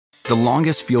The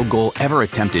longest field goal ever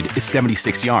attempted is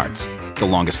 76 yards. The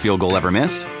longest field goal ever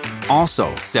missed?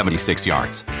 Also 76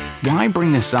 yards. Why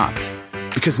bring this up?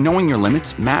 Because knowing your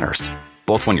limits matters,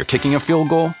 both when you're kicking a field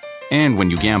goal and when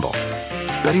you gamble.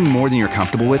 Betting more than you're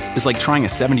comfortable with is like trying a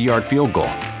 70-yard field goal.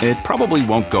 It probably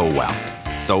won't go well.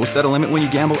 So set a limit when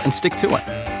you gamble and stick to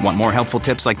it. Want more helpful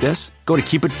tips like this? Go to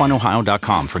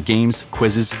keepitfunohio.com for games,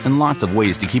 quizzes, and lots of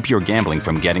ways to keep your gambling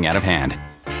from getting out of hand.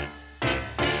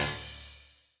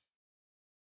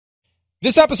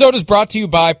 This episode is brought to you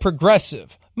by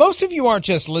Progressive. Most of you aren't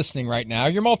just listening right now,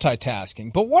 you're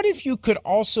multitasking. But what if you could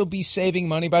also be saving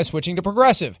money by switching to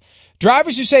Progressive?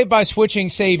 Drivers who save by switching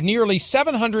save nearly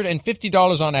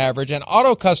 $750 on average, and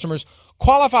auto customers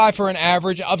qualify for an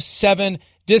average of 7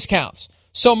 discounts.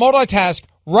 So multitask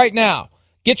right now.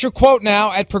 Get your quote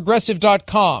now at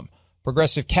Progressive.com.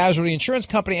 Progressive Casualty Insurance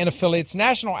Company and affiliates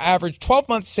national average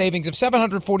 12-month savings of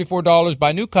 $744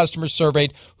 by new customers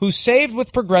surveyed who saved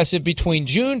with Progressive between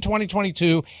June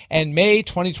 2022 and May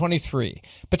 2023.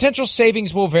 Potential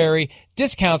savings will vary.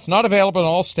 Discounts not available in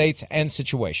all states and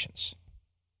situations.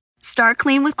 Start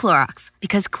clean with Clorox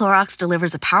because Clorox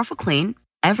delivers a powerful clean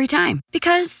every time.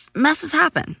 Because messes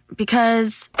happen.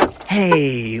 Because...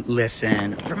 Hey,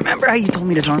 listen. Remember how you told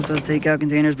me to toss those takeout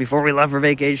containers before we left for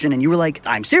vacation? And you were like,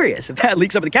 I'm serious. If that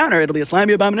leaks over the counter, it'll be a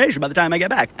slimy abomination by the time I get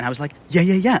back. And I was like,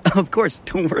 yeah, of course.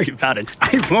 Don't worry about it.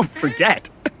 I won't forget.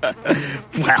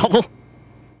 Well...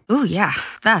 Ooh, yeah,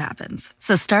 that happens.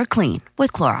 So start clean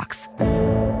with Clorox.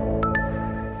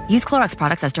 Use Clorox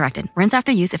products as directed. Rinse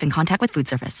after use if in contact with food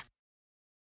surface.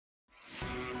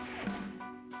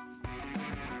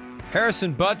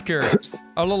 Harrison Butker,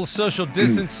 a little social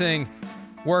distancing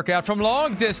workout from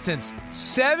long distance.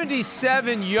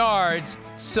 77 yards,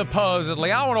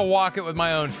 supposedly. I want to walk it with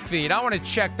my own feet. I want to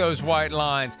check those white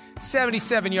lines.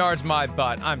 77 yards, my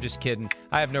butt. I'm just kidding.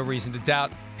 I have no reason to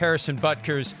doubt Harrison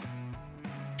Butker's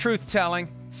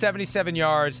truth-telling. 77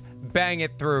 yards, bang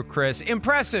it through, Chris.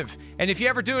 Impressive. And if you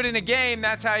ever do it in a game,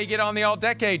 that's how you get on the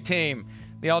All-Decade team.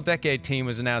 The All-Decade team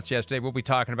was announced yesterday. We'll be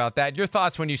talking about that. Your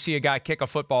thoughts when you see a guy kick a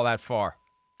football that far?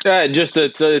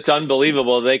 It's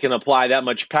unbelievable they can apply that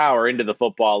much power into the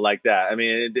football like that. I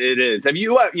mean, it is. Have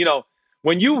you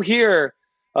when you hear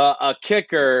a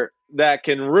kicker that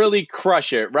can really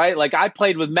crush it, right? Like I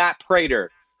played with Matt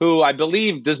Prater, who I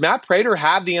believe, does Matt Prater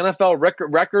have the NFL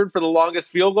record for the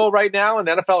longest field goal right now in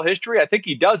NFL history? I think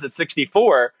he does at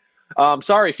 64.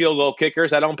 Sorry, field goal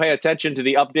kickers. I don't pay attention to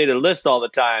the updated list all the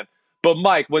time. But,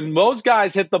 Mike, when those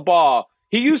guys hit the ball,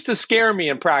 he used to scare me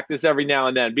in practice every now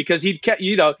and then because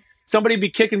somebody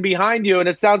be kicking behind you and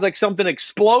it sounds like something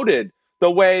exploded the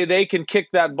way they can kick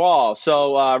that ball.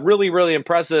 So really, really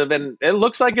impressive. And it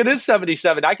looks like it is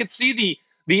 77. I could see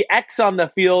the X on the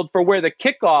field for where the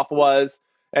kickoff was,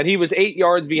 and he was 8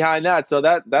 yards behind that. So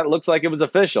that looks like it was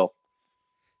official.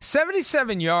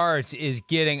 77 yards is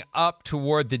getting up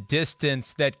toward the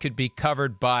distance that could be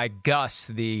covered by Gus,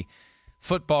 the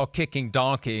football kicking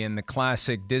donkey in the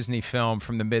classic Disney film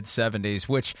from the mid-'70s,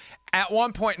 which at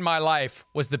one point in my life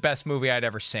was the best movie I'd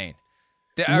ever seen.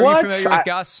 Are you familiar with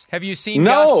Gus? Have you seen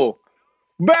Gus? No.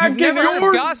 You've never heard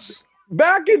of Gus?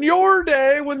 Back in your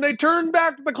day when they turned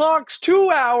back the clocks 2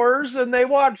 hours and they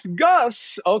watched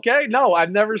Gus. Okay, no,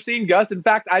 I've never seen Gus. In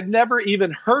fact, I've never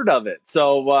even heard of it.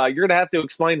 So you're going to have to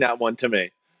explain that one to me.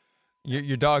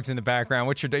 Your dog's in the background.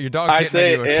 What's your dog's hitting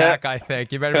ready to attack? I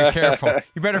think you better be careful.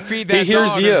 You better feed that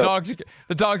dog.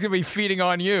 The dog's gonna be feeding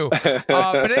on you.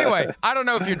 But anyway, I don't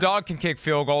know if your dog can kick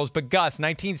field goals, but Gus,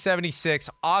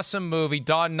 1976, awesome movie.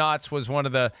 Don Knotts was one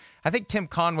of the. I think Tim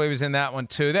Conway was in that one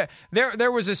too.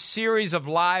 There was a series of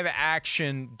live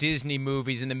action Disney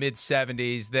movies in the mid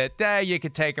 70s that you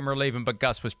could take them or leave them, but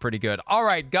Gus was pretty good. All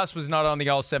right, Gus was not on the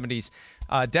all 70s.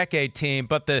 Decade team,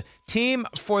 but the team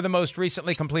for the most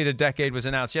recently completed decade was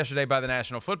announced yesterday by the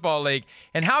National Football League.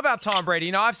 And how about Tom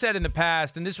Brady? I've said in the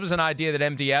past, and this was an idea that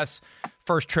MDS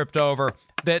first tripped over,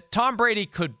 that Tom Brady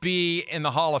could be in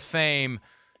the Hall of Fame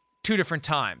 2 different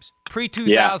times,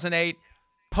 pre-2008,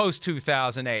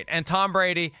 post-2008. And Tom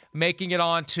Brady making it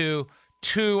onto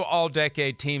 2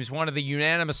 all-decade teams, one of the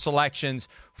unanimous selections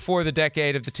for the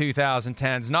decade of the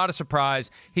 2010s. Not a surprise.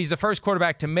 He's the first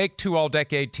quarterback to make 2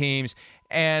 all-decade teams,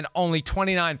 and only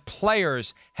 29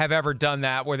 players have ever done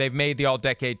that where they've made the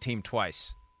all-decade team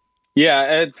twice.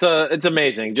 Yeah, it's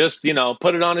amazing. Just,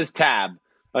 put it on his tab.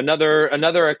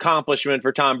 Another accomplishment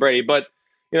for Tom Brady. But,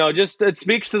 just it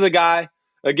speaks to the guy.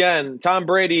 Again, Tom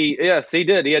Brady, yes, he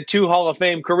did. He had 2 Hall of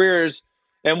Fame careers.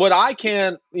 And what I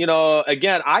can't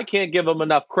give him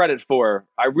enough credit for.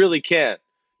 I really can't.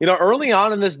 Early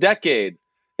on in this decade,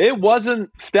 it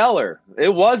wasn't stellar. It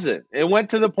wasn't. It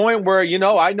went to the point where,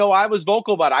 I know I was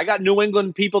vocal about it. I got New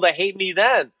England people that hate me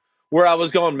then, where I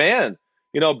was going, man,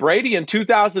 Brady in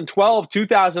 2012,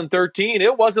 2013,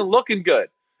 it wasn't looking good.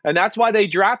 And that's why they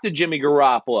drafted Jimmy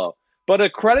Garoppolo. But a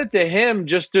credit to him,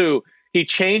 he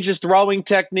changed his throwing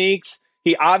techniques.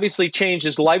 He obviously changed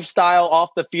his lifestyle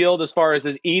off the field as far as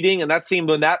his eating. And that seemed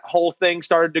when that whole thing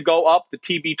started to go up, the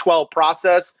TB12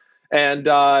 process. And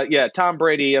Tom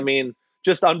Brady,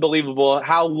 just unbelievable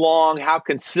how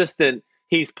consistent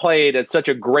he's played at such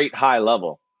a great high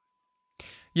level.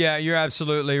 Yeah, you're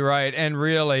absolutely right. And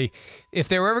really, if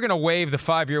they were ever going to waive the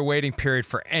 5-year waiting period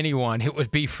for anyone, it would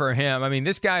be for him.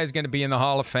 This guy is going to be in the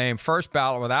Hall of Fame, first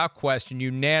ballot without question,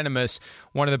 unanimous,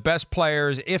 one of the best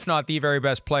players, if not the very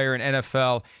best player in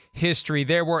NFL history.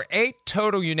 There were 8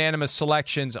 total unanimous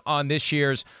selections on this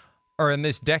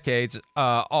decade's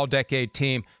all-decade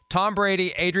team. Tom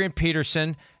Brady, Adrian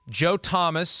Peterson, Joe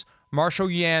Thomas, Marshall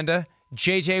Yanda,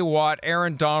 J.J. Watt,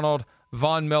 Aaron Donald,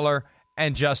 Von Miller,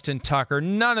 and Justin Tucker.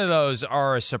 None of those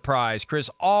are a surprise, Chris.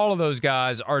 All of those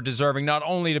guys are deserving not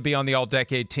only to be on the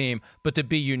all-decade team, but to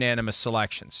be unanimous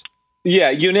selections.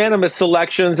 Yeah, unanimous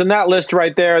selections. And that list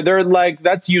right there,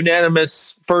 that's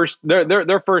unanimous first.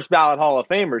 They're first ballot Hall of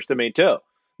Famers to me, too,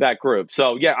 that group.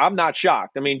 So, yeah, I'm not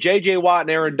shocked. J.J. Watt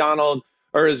and Aaron Donald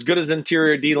are as good as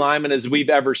interior D linemen as we've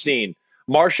ever seen.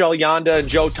 Marshall Yanda and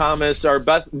Joe Thomas are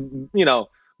best,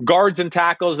 guards and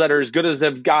tackles that are as good as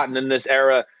they've gotten in this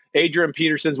era. Adrian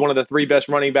Peterson's one of the 3 best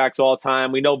running backs all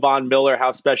time. We know Von Miller,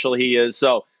 how special he is.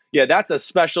 So, yeah, that's a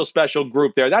special, special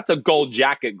group there. That's a gold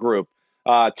jacket group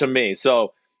to me.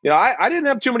 So, I didn't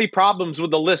have too many problems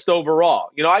with the list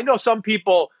overall. I know some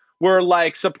people were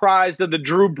surprised at the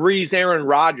Drew Brees, Aaron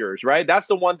Rodgers, right? That's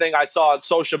the one thing I saw on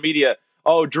social media.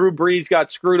 Oh, Drew Brees got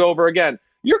screwed over again.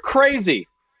 You're crazy.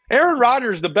 Aaron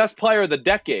Rodgers is the best player of the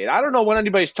decade. I don't know what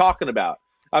anybody's talking about.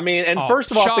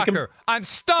 First of all, shocker. I'm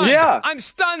stunned. Yeah, I'm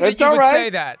stunned that you would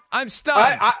say that. I'm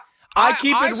stunned. I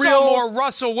keep it real.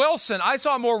 I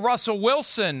saw more Russell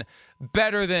Wilson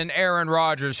better than Aaron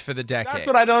Rodgers for the decade. That's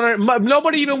what I don't.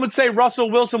 Nobody even would say Russell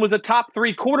Wilson was a top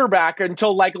 3 quarterback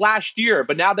until last year,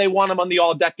 but now they want him on the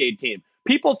all-decade team.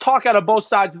 People talk out of both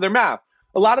sides of their mouth.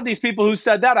 A lot of these people who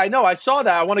said that, I know, I saw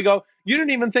that. I want to go, you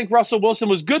didn't even think Russell Wilson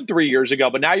was good 3 years ago,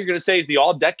 but now you're going to say he's the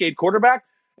all-decade quarterback?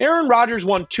 Aaron Rodgers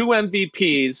won 2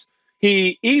 MVPs.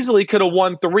 He easily could have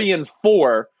won 3 and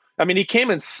 4. He came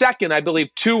in second, I believe,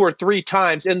 2 or 3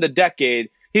 times in the decade.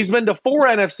 He's been to 4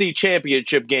 NFC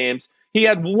championship games. He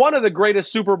had one of the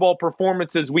greatest Super Bowl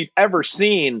performances we've ever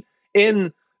seen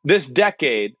in this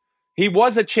decade. He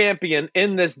was a champion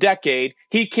in this decade.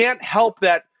 He can't help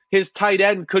that his tight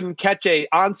end couldn't catch a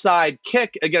onside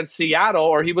kick against Seattle,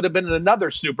 or he would have been in another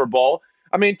Super Bowl.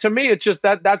 To me, it's just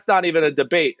that's not even a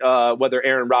debate whether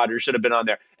Aaron Rodgers should have been on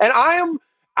there. And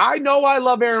I know I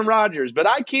love Aaron Rodgers, but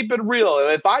I keep it real.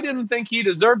 If I didn't think he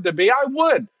deserved to be, I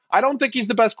would. I don't think he's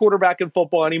the best quarterback in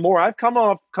football anymore. I've come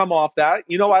off that.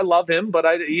 I love him, but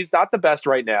he's not the best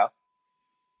right now.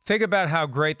 Think about how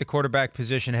great the quarterback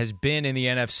position has been in the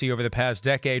NFC over the past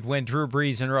decade when Drew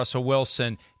Brees and Russell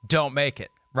Wilson don't make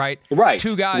it. Right?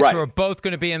 2 guys who are both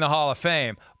going to be in the Hall of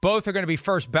Fame. Both are going to be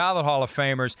first ballot Hall of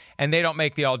Famers, and they don't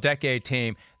make the all-decade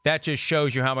team. That just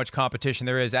shows you how much competition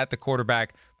there is at the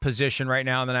quarterback position right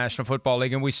now in the National Football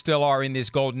League. And we still are in this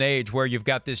golden age where you've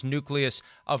got this nucleus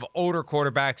of older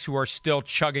quarterbacks who are still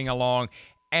chugging along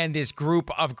and this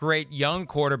group of great young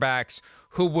quarterbacks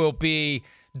who will be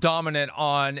dominant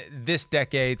on this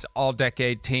decade's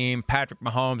all-decade team, Patrick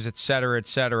Mahomes, et cetera, et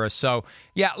cetera. So,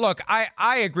 yeah, look,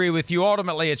 I agree with you.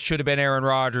 Ultimately, it should have been Aaron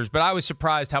Rodgers, but I was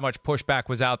surprised how much pushback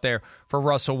was out there for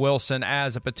Russell Wilson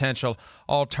as a potential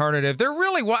alternative. There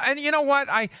really was, and you know what?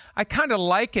 I kind of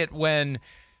like it when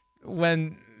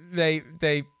they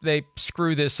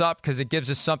screw this up because it gives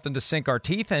us something to sink our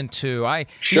teeth into.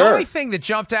 The only thing that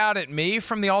jumped out at me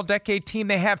from the all-decade team,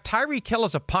 they have Tyreek Hill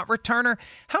as a punt returner.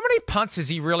 How many punts has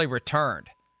he really returned?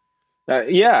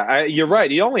 You're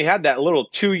right. He only had that little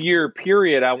 2-year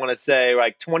period, I want to say,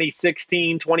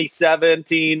 2016,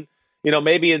 2017,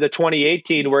 maybe in the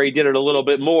 2018 where he did it a little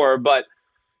bit more. But,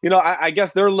 I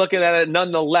guess they're looking at it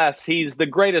nonetheless. He's the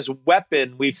greatest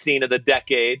weapon we've seen of the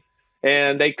decade.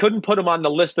 And they couldn't put him on the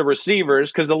list of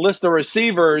receivers because the list of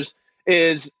receivers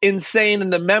is insane in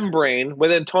the membrane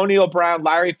with Antonio Brown,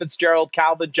 Larry Fitzgerald,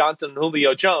 Calvin Johnson, and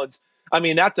Julio Jones.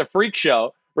 That's a freak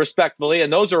show, respectfully,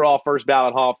 and those are all first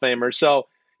ballot Hall of Famers. So,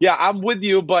 yeah, I'm with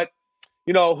you, but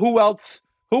who else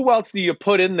do you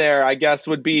put in there? I guess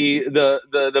would be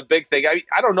the big thing.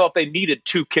 I don't know if they needed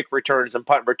 2 kick returners and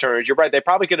punt returners. You're right; they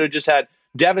probably could have just had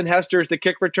Devin Hester as the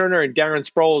kick returner and Darren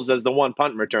Sproles as the 1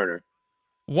 punt returner.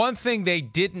 One thing they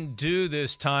didn't do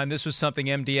this time, this was something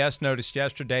MDS noticed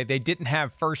yesterday, they didn't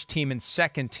have first team and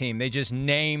second team. They just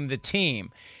named the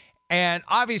team. And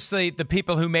obviously, the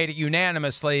people who made it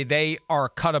unanimously, they are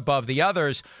cut above the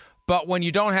others. But when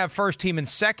you don't have first team and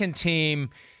second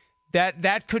team,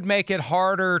 that could make it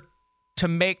harder to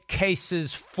make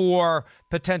cases for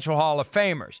potential Hall of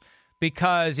Famers.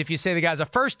 Because if you say the guy's a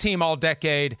first team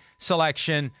all-decade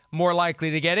selection, more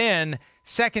likely to get in.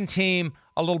 Second team,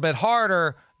 a little bit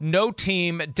harder. No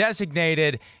team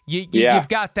designated. You've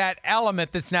got that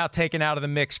element that's now taken out of the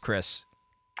mix, Chris.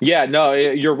 Yeah, no,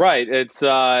 you're right. It's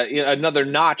another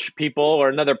notch, people, or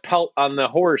another pelt on the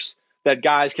horse that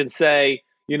guys can say,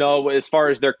 as far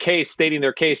as their case, stating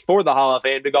their case for the Hall of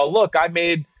Fame, to go, look, I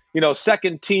made,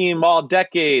 second team all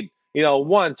decade,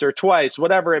 once or twice,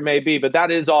 whatever it may be, but that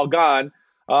is all gone.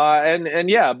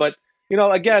 But,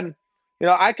 again,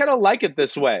 I kind of like it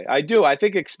this way. I do. I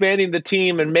think expanding the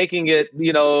team and making it,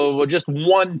 just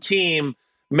one team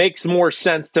makes more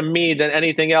sense to me than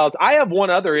anything else. I have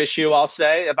one other issue, I'll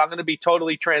say, if I'm going to be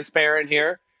totally transparent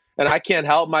here, and I can't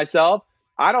help myself.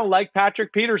 I don't like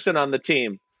Patrick Peterson on the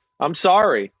team. I'm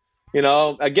sorry.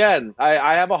 Again,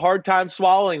 I have a hard time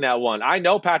swallowing that one. I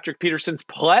know Patrick Peterson's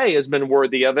play has been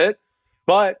worthy of it,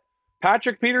 but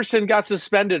Patrick Peterson got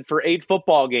suspended for 8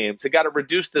 football games. It got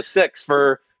reduced to 6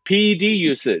 for PED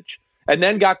usage, and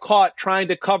then got caught trying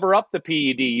to cover up the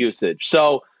PED usage.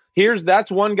 So that's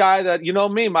one guy that,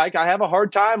 me, Mike, I have a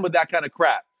hard time with that kind of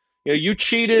crap. You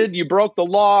cheated, you broke the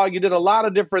law, you did a lot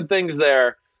of different things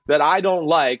there that I don't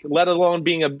like, let alone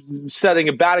setting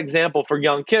a bad example for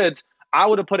young kids. I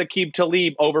would have put Aqib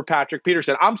Talib over Patrick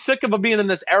Peterson. I'm sick of being in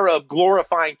this era of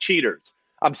glorifying cheaters.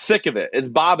 I'm sick of it. It's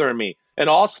bothering me. And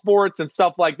all sports and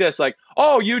stuff like this, like,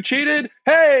 oh, you cheated?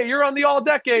 Hey, you're on the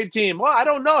all-decade team. Well, I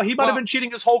don't know. He might have been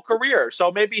cheating his whole career,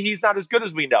 so maybe he's not as good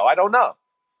as we know. I don't know.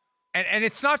 And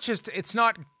it's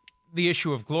not the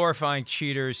issue of glorifying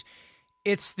cheaters.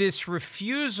 It's this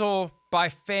refusal by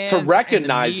fans to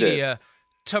recognize and the media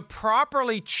to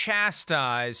properly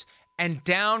chastise and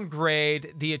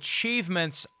downgrade the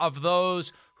achievements of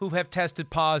those who have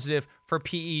tested positive for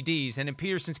PEDs. And in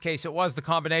Peterson's case, it was the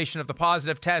combination of the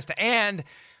positive test and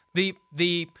the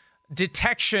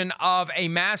detection of a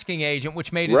masking agent,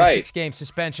 which made it a 6-game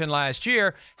suspension last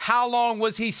year. How long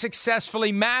was he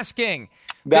successfully masking?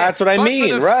 That's what I mean,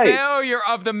 for the right? failure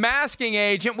of the masking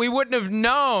agent, we wouldn't have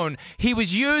known he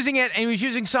was using it, and he was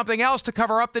using something else to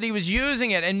cover up that he was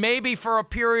using it. And maybe for a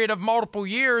period of multiple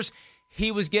years, he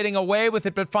was getting away with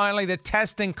it, but finally the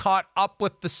testing caught up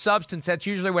with the substance. That's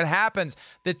usually what happens.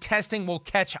 The testing will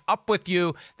catch up with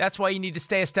you. That's why you need to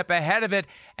stay a step ahead of it,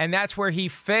 and that's where he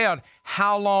failed.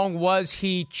 How long was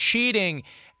he cheating?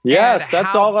 Yes,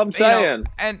 that's all I'm saying.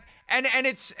 And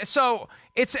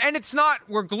it's not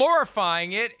we're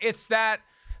glorifying it. It's that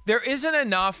there isn't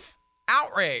enough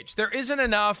outrage. There isn't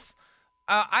enough.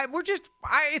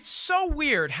 It's so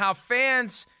weird how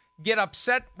fans get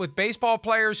upset with baseball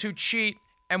players who cheat,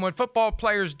 and when football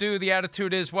players do, the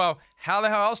attitude is, well, how the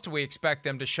hell else do we expect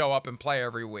them to show up and play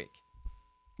every week?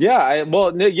 Yeah,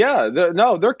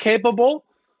 they're capable.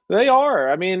 They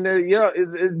are. I mean,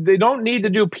 they don't need to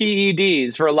do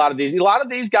PEDs for a lot of these. A lot of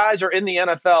these guys are in the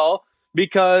NFL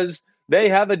because they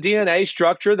have a DNA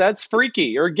structure that's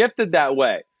freaky or gifted that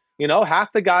way.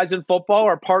 Half the guys in football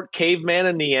are part caveman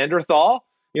and Neanderthal.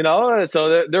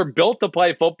 So they're built to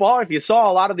play football. If you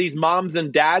saw a lot of these moms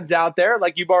and dads out there,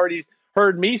 like you've already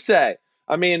heard me say,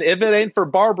 I mean, if it ain't for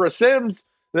Barbara Sims,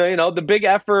 the big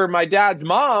F for my dad's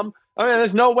mom, I mean,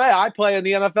 there's no way I play in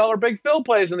the NFL or Big Phil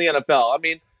plays in the NFL. I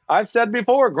mean, I've said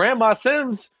before, Grandma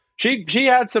Sims, she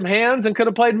had some hands and could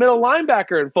have played middle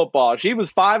linebacker in football. She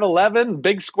was 5'11",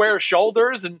 big square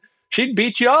shoulders, and she'd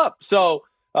beat you up. So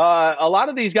a lot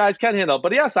of these guys can handle it.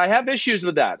 But yes, I have issues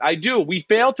with that. I do. We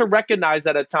fail to recognize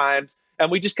that at times, and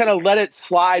we just kind of let it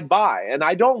slide by. And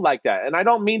I don't like that. And I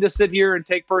don't mean to sit here and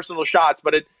take personal shots,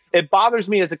 but it bothers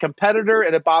me as a competitor,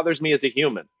 and it bothers me as a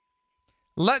human.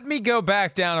 Let me go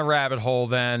back down a rabbit hole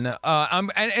then.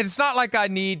 And it's not like I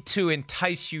need to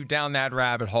entice you down that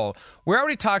rabbit hole. We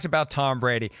already talked about Tom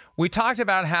Brady. We talked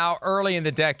about how early in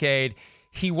the decade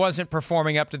he wasn't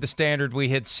performing up to the standard we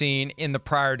had seen in the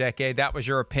prior decade. That was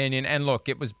your opinion. And look,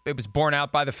 it was borne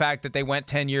out by the fact that they went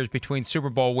 10 years between Super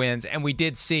Bowl wins. And we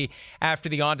did see after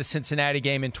the On to Cincinnati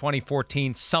game in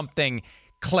 2014, something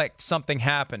clicked, something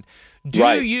happened.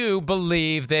 Do you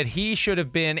believe that he should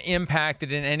have been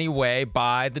impacted in any way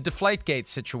by the Deflategate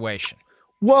situation?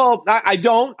 Well, I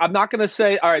don't. I'm not going to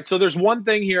say, all right, so there's one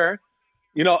thing here.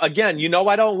 Again,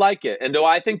 I don't like it. And do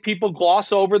I think people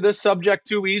gloss over this subject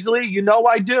too easily?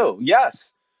 I do.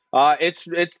 Yes.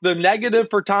 It's the negative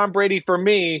for Tom Brady for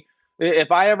me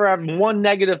if I ever have one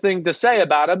negative thing to say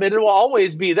about him, it will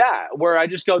always be that, where I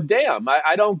just go, damn,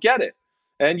 I don't get it.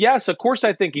 And yes, of course,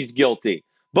 I think he's guilty.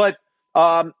 But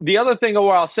the other thing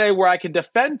where I'll say where I can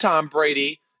defend Tom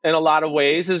Brady in a lot of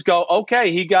ways is go,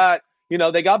 okay, he got,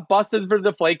 they got busted for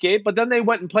the Deflategate, but then they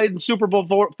went and played in Super Bowl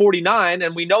 49,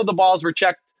 and we know the balls were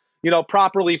checked,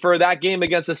 properly for that game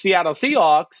against the Seattle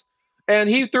Seahawks. And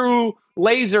he threw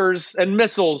lasers and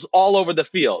missiles all over the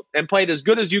field and played as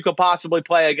good as you could possibly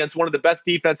play against one of the best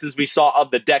defenses we saw of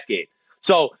the decade.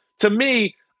 So to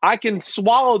me, I can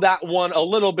swallow that one a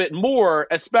little bit more,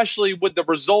 especially with the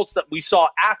results that we saw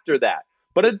after that.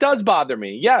 But it does bother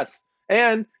me, yes.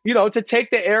 And, to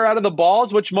take the air out of the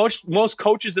balls, which most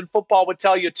coaches in football would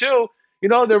tell you too,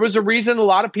 there was a reason a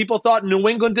lot of people thought New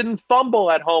England didn't fumble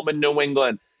at home in New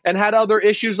England and had other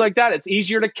issues like that. It's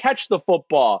easier to catch the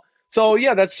football. So,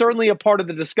 yeah, that's certainly a part of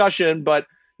the discussion. But,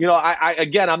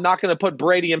 I'm not going to put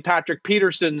Brady and Patrick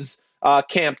Peterson's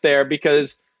camp there,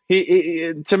 because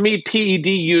to me, PED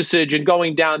usage and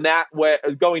going down that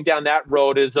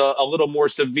road is a little more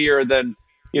severe than,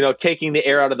 taking the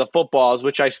air out of the footballs,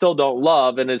 which I still don't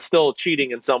love, and is still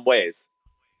cheating in some ways.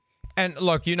 And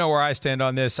look, where I stand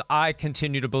on this. I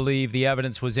continue to believe the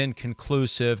evidence was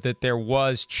inconclusive, that there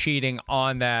was cheating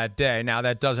on that day. Now,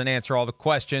 that doesn't answer all the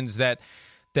questions that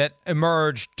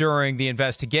emerged during the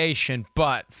investigation,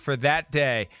 but for that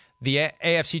day, the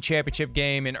AFC Championship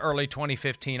game in early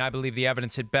 2015, I believe the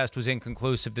evidence at best was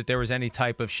inconclusive that there was any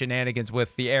type of shenanigans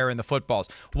with the air in the footballs.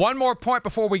 One more point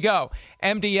before we go.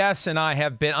 MDS and I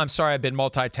have been, I've been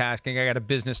multitasking. I got a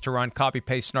business to run, copy,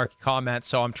 paste, snarky comments,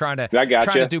 so I'm trying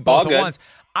to do both at once.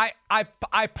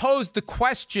 I posed the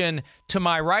question to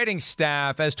my writing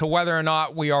staff as to whether or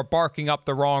not we are barking up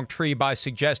the wrong tree by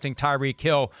suggesting Tyreek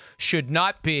Hill should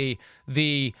not be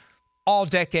the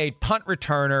all-decade punt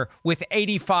returner with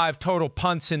 85 total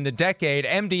punts in the decade.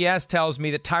 MDS tells me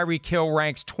that Tyreek Hill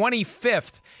ranks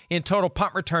 25th in total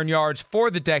punt return yards for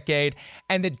the decade,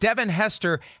 and that Devin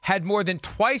Hester had more than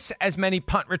twice as many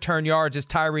punt return yards as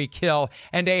Tyreek Hill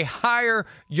and a higher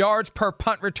yards per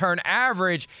punt return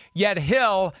average, yet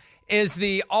Hill is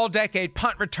the all-decade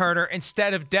punt returner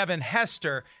instead of Devin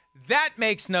Hester. That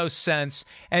makes no sense,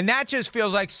 and that just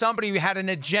feels like somebody had an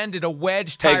agenda to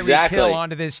wedge Tyreek Hill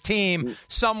onto this team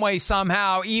some way,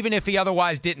 somehow, even if he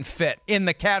otherwise didn't fit in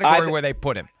the category where they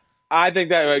put him. I think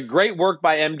that great work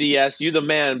by MDS. You the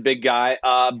man, big guy.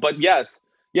 But yes,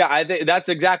 I think that's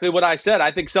exactly what I said.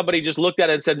 I think somebody just looked at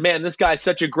it and said, man, this guy's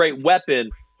such a great weapon,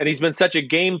 and he's been such a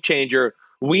game changer.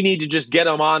 We need to just get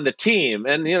him on the team.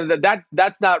 And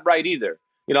that's not right either.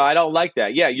 I don't like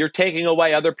that. Yeah, you're taking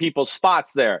away other people's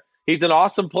spots there. He's an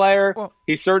awesome player. Well,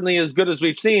 he's certainly as good as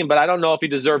we've seen, but I don't know if he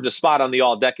deserved a spot on the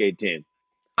all-decade team.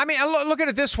 I mean, look at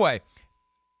it this way.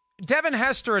 Devin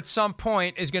Hester at some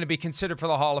point is going to be considered for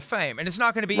the Hall of Fame, and it's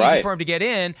not going to be easy for him to get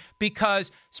in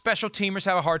because special teamers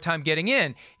have a hard time getting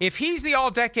in. If he's the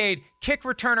all-decade kick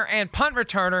returner and punt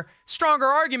returner, stronger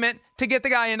argument to get the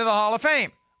guy into the Hall of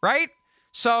Fame, right?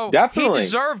 So Definitely. He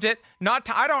deserved it.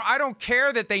 I don't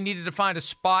care that they needed to find a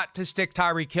spot to stick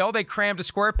Tyreek Hill. They crammed a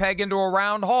square peg into a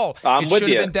round hole. It should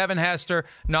have been Devin Hester,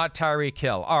 not Tyreek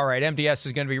Hill. All right, MDS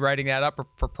is going to be writing that up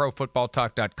for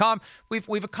ProFootballTalk.com.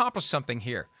 We've accomplished something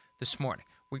here this morning.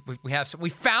 We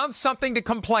found something to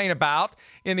complain about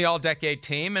in the all-decade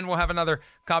team, and we'll have another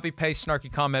copy-paste snarky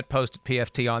comment post at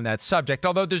PFT on that subject.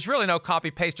 Although there's really no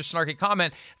copy-paste or snarky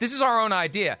comment. This is our own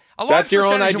idea. A large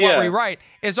percentage of what we write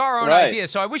is our own idea.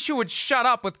 So I wish you would shut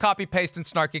up with copy-paste and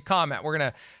snarky comment. We're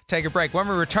going to take a break. When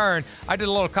we return, I did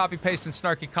a little copy-paste and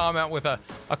snarky comment with a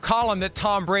column that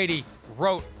Tom Brady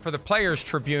wrote for the Players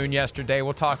Tribune yesterday.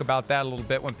 We'll talk about that a little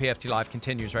bit when PFT Live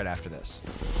continues right after this.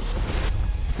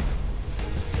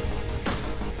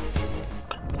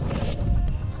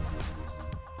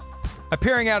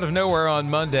 Appearing out of nowhere on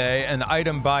Monday, an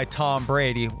item by Tom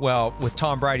Brady, well, with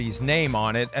Tom Brady's name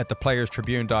on it at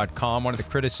theplayerstribune.com. One of the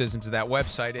criticisms of that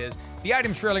website is the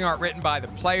items really aren't written by the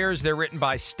players. They're written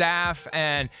by staff,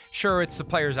 and sure, it's the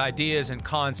players' ideas and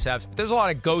concepts, but there's a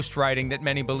lot of ghostwriting that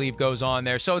many believe goes on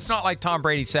there. So it's not like Tom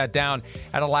Brady sat down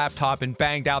at a laptop and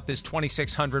banged out this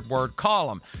 2,600-word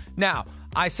column. Now,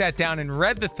 I sat down and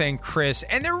read the thing, Chris,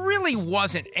 and there really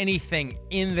wasn't anything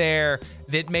in there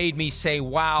that made me say,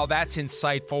 wow, that's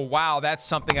insightful. Wow, that's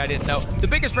something I didn't know. The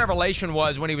biggest revelation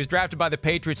was when he was drafted by the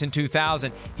Patriots in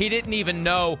 2000, he didn't even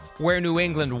know where New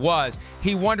England was.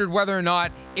 He wondered whether or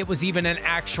not it was even an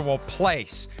actual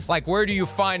place. Like, where do you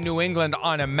find New England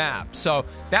on a map? So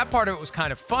that part of it was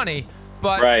kind of funny.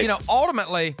 But,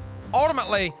 ultimately,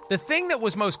 the thing that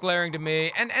was most glaring to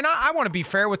me, and I want to be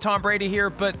fair with Tom Brady here,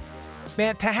 but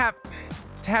man, to have,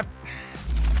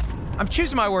 I'm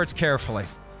choosing my words carefully.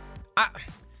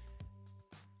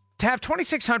 To have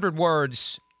 2,600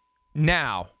 words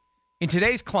now in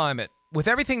today's climate, with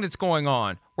everything that's going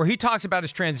on, where he talks about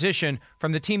his transition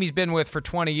from the team he's been with for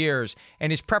 20 years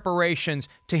and his preparations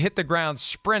to hit the ground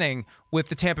sprinting with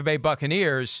the Tampa Bay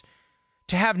Buccaneers,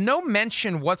 to have no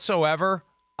mention whatsoever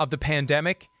of the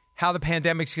pandemic, how the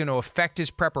pandemic's going to affect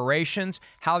his preparations,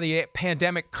 how the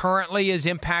pandemic currently is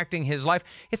impacting his life.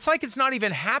 It's like it's not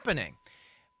even happening.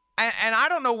 And I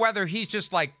don't know whether he's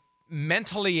just like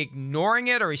mentally ignoring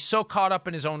it, or he's so caught up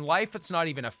in his own life it's not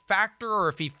even a factor, or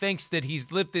if he thinks that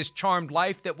he's lived this charmed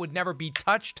life that would never be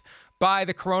touched by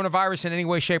the coronavirus in any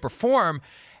way, shape, or form.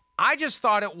 I just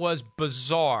thought it was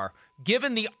bizarre,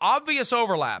 given the obvious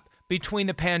overlap between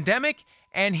the pandemic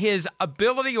and his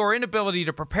ability or inability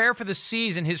to prepare for the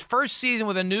season, his first season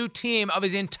with a new team of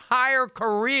his entire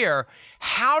career.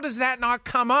 How does that not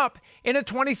come up in a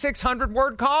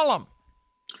 2,600-word column?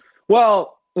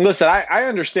 Well, listen, I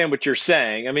understand what you're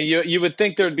saying. I mean, you would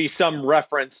think there'd be some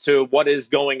reference to what is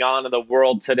going on in the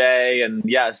world today. And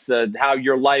yes, how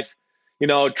your life,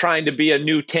 trying to be a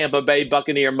new Tampa Bay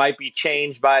Buccaneer might be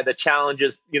changed by the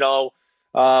challenges,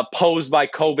 posed by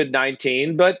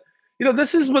COVID-19. But,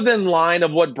 this is within line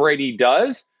of what Brady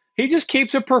does. He just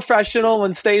keeps it professional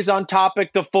and stays on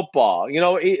topic to football.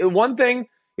 One thing,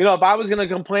 if I was going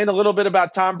to complain a little bit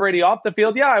about Tom Brady off the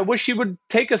field, I wish he would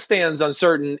take a stance on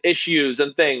certain issues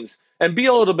and things and be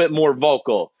a little bit more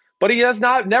vocal. But he has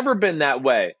never been that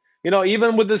way.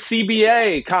 Even with the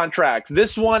CBA contracts,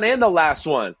 this one and the last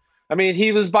one. I mean,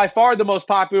 he was by far the most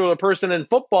popular person in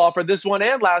football for this one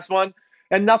and last one.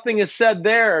 And nothing is said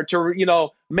there to,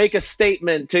 make a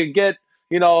statement to get,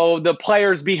 the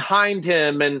players behind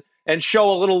him and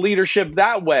show a little leadership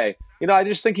that way. I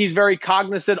just think he's very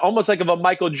cognizant, almost like of a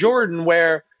Michael Jordan,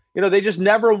 where, they just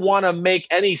never want to make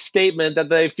any statement that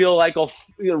they feel like will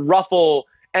ruffle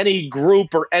any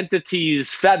group or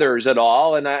entity's feathers at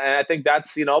all. And I think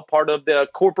that's, part of the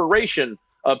corporation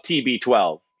of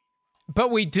TB12. But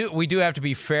we do have to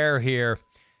be fair here.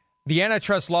 The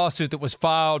antitrust lawsuit that was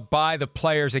filed by the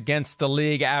players against the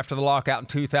league after the lockout in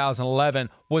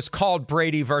 2011 was called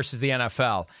Brady versus the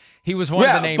NFL. He was one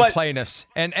of the named plaintiffs,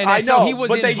 and so he was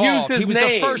involved. He was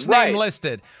the first name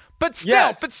listed. But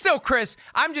still, Chris,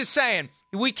 I'm just saying,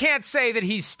 we can't say that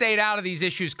he's stayed out of these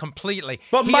issues completely.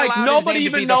 But Mike, nobody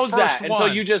even knows that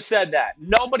until you just said that.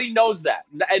 Nobody knows that.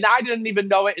 And I didn't even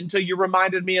know it until you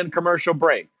reminded me in commercial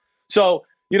break. So,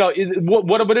 what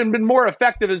would have been more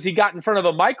effective is he got in front of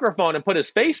a microphone and put his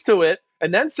face to it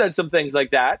and then said some things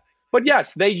like that. But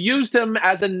yes, they used him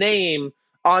as a name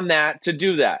on that to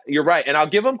do that. You're right. And I'll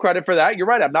give him credit for that. You're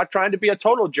right. I'm not trying to be a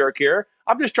total jerk here.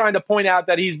 I'm just trying to point out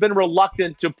that he's been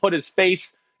reluctant to put his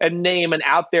face and name and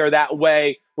out there that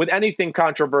way with anything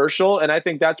controversial. And I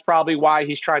think that's probably why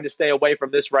he's trying to stay away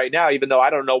from this right now, even though I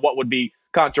don't know what would be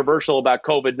controversial about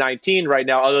COVID-19 right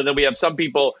now, other than we have some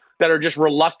people that are just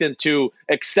reluctant to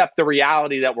accept the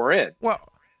reality that we're in. Well,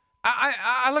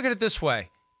 I look at it this way.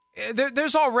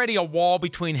 There's already a wall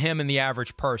between him and the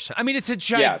average person. I mean, it's a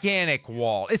gigantic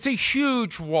wall. It's a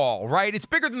huge wall, right? It's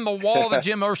bigger than the wall that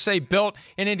Jim Irsay built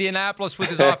in Indianapolis with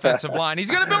his offensive line. He's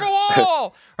going to build a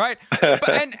wall, right?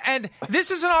 And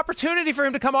this is an opportunity for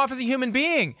him to come off as a human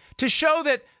being, to show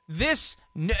that this,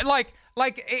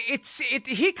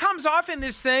 he comes off in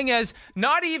this thing as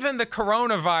not even the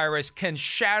coronavirus can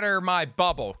shatter my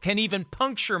bubble, can even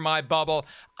puncture my bubble.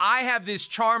 I have this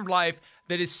charmed life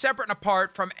that is separate and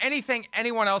apart from anything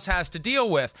anyone else has to deal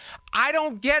with. I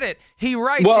don't get it. He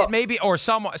writes it maybe, or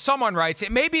someone writes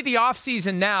it may be the off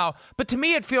season now, but to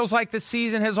me it feels like the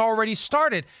season has already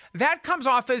started. That comes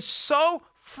off as so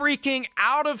freaking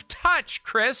out of touch,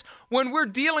 Chris, when we're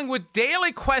dealing with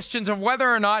daily questions of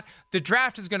whether or not the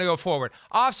draft is going to go forward.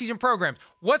 Off-season programs.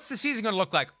 What's the season going to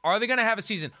look like? Are they going to have a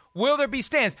season? Will there be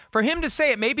stands? For him to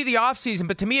say it may be the off-season,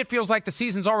 but to me it feels like the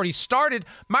season's already started,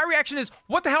 my reaction is,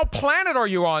 what the hell planet are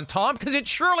you on, Tom? Because it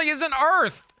surely isn't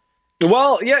Earth.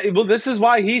 Well, this is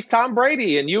why he's Tom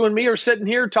Brady, and you and me are sitting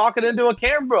here talking into a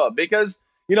camera because,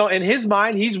 in his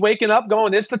mind, he's waking up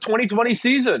going, it's the 2020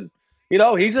 season.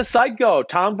 He's a psycho.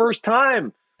 Tom versus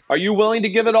time. Are you willing to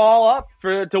give it all up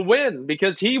to win?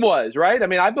 Because he was, right? I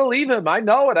mean, I believe him. I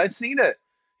know it. I've seen it.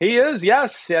 He is,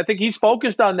 yes. I think he's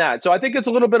focused on that. So I think it's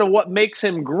a little bit of what makes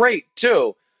him great,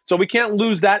 too. So we can't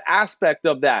lose that aspect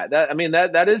of that.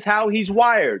 That is how he's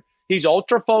wired. He's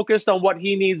ultra focused on what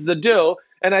he needs to do.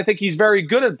 And I think he's very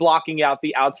good at blocking out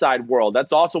the outside world.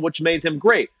 That's also what makes him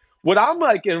great. What I'm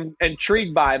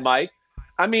intrigued by, Mike,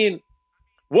 I mean,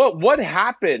 what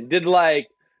happened?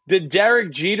 Did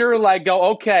Derek Jeter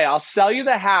go, okay, I'll sell you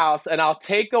the house and I'll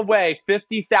take away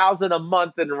 $50,000 a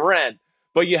month in rent,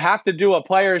 but you have to do a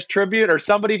Players Tribute or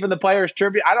somebody from the Players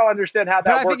Tribute. I don't understand how that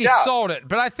works out. But I think he sold it.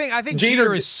 But I think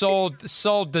Jeter has sold the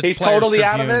Players totally Tribune.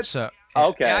 Out of it? So.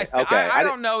 Okay. I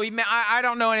don't know. I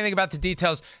don't know anything about the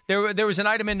details. There was an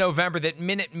item in November that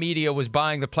Minute Media was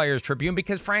buying the Players Tribune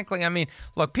because, frankly, I mean,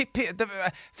 look,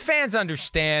 the fans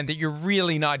understand that you're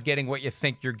really not getting what you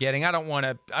think you're getting. I don't want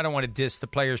to diss the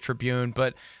Players Tribune,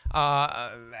 but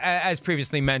as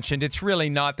previously mentioned, it's really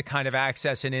not the kind of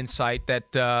access and insight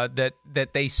that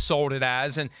they sold it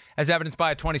as, and as evidenced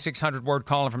by a 2,600 word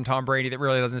column from Tom Brady that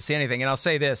really doesn't see anything. And I'll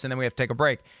say this, and then we have to take a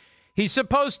break. He's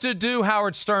supposed to do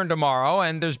Howard Stern tomorrow,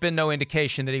 and there's been no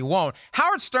indication that he won't.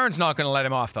 Howard Stern's not going to let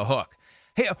him off the hook.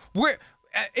 Hey,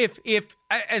 if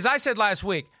as I said last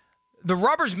week, the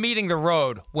rubber's meeting the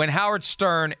road when Howard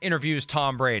Stern interviews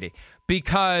Tom Brady,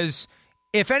 because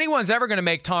if anyone's ever going to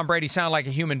make Tom Brady sound like a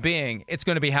human being, it's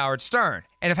going to be Howard Stern.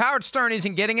 And if Howard Stern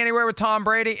isn't getting anywhere with Tom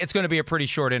Brady, it's going to be a pretty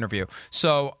short interview.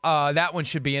 So that one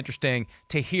should be interesting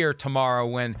to hear tomorrow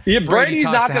when Brady's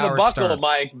not going to buckle, Stern.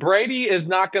 Mike. Brady is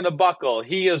not going to buckle.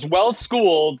 He is well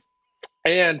schooled,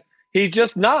 and he's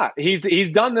just not. He's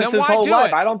done this his whole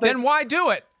life. I don't think. Then why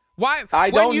do it? Why?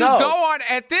 When you go on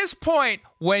at this point,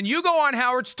 when you go on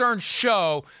Howard Stern's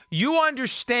show, you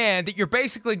understand that you're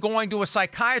basically going to a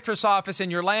psychiatrist's office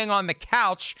and you're laying on the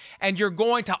couch and you're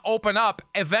going to open up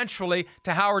eventually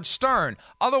to Howard Stern.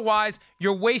 Otherwise,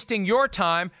 you're wasting your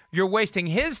time, you're wasting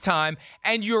his time,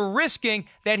 and you're risking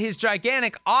that his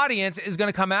gigantic audience is going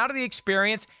to come out of the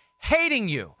experience hating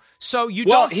you. So you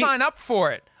don't sign up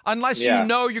for it unless you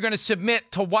know you're going to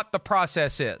submit to what the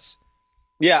process is.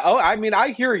 Yeah. Oh, I mean,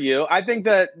 I hear you. I think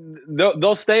that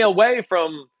they'll stay away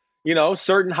from,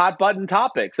 certain hot button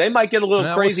topics. They might get a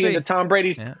little crazy into Tom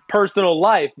Brady's personal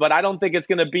life, but I don't think it's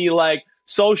going to be like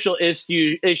social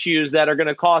issues that are going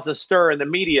to cause a stir in the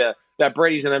media that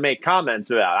Brady's going to make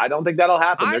comments about. I don't think that'll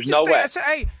happen. There's no way.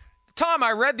 Hey, Tom,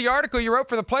 I read the article you wrote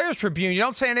for the Players Tribune. You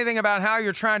don't say anything about how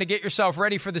you're trying to get yourself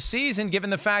ready for the season, given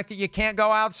the fact that you can't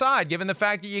go outside, given the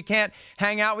fact that you can't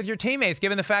hang out with your teammates,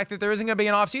 given the fact that there isn't going to be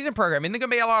an off-season program. Isn't it going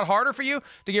to be a lot harder for you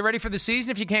to get ready for the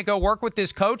season if you can't go work with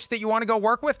this coach that you want to go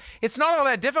work with? It's not all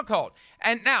that difficult.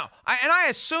 And now, I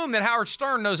assume that Howard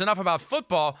Stern knows enough about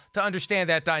football to understand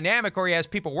that dynamic, or he has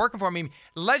people working for him. I mean,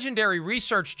 legendary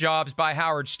research jobs by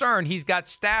Howard Stern. He's got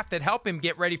staff that help him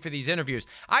get ready for these interviews.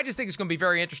 I just think it's going to be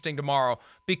very interesting tomorrow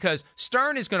because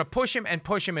Stern is going to push him and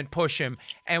push him and push him,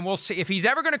 and we'll see. If he's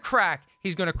ever going to crack,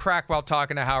 he's going to crack while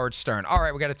talking to Howard Stern. All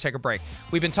right, we got to take a break.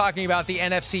 We've been talking about the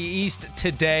NFC East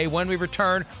today. When we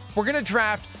return, we're going to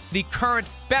draft the current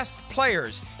best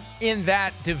players in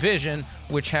that division,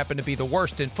 which happened to be the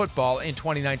worst in football in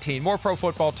 2019. More Pro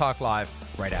Football Talk Live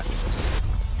right after this.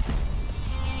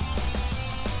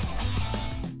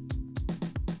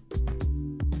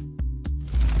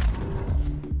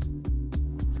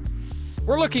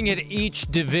 We're looking at each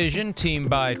division, team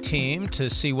by team, to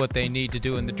see what they need to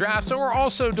do in the draft. So we're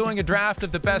also doing a draft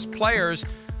of the best players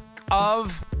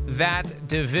of that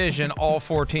division, all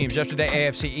four teams. Yesterday,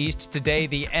 AFC East. Today,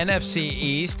 the NFC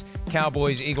East.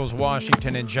 Cowboys, Eagles,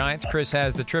 Washington, and Giants. Chris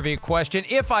has the trivia question.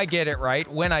 If I get it right,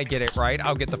 when I get it right,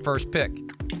 I'll get the first pick.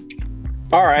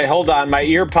 All right, hold on. My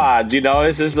ear pods,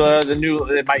 this is the new,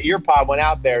 my ear pod went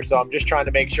out there, so I'm just trying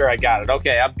to make sure I got it.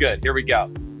 Okay, I'm good. Here we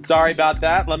go. Sorry about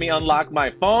that. Let me unlock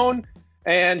my phone,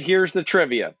 and here's the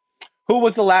trivia. Who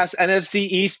was the last NFC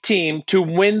East team to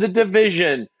win the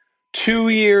division 2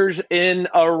 years in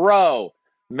a row?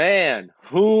 Man,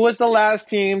 who was the last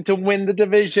team to win the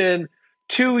division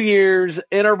 2 years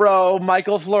in a row?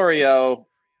 Michael Florio,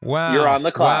 wow, you're on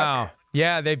the clock. Wow.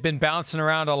 Yeah, they've been bouncing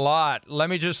around a lot. Let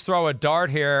me just throw a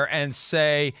dart here and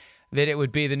say that it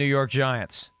would be the New York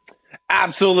Giants.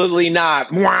 Absolutely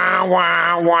not. Wah,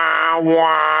 wah, wah,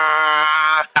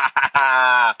 wah.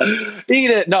 Eat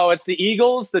it. No, it's the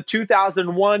Eagles, the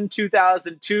 2001,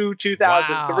 2002,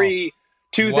 2003, wow.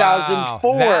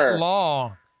 2004.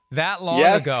 Wow. That long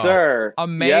yes, ago. Sir.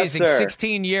 Amazing. Yes, sir.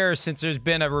 16 years since there's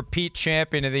been a repeat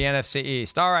champion of the NFC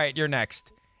East. All right, you're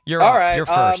next. You're All up. right, You're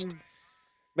first.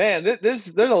 Man, there's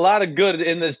a lot of good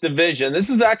in this division. This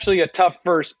is actually a tough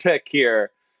first pick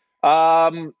here.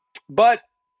 But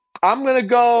I'm going to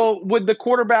go with the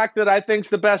quarterback that I think's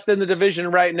the best in the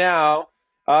division right now,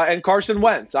 and Carson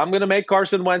Wentz. I'm going to make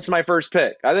Carson Wentz my first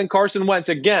pick. I think Carson Wentz,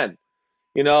 again,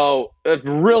 a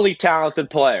really talented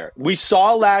player. We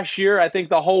saw last year, I think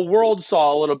the whole world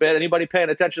saw a little bit, anybody paying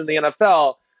attention to the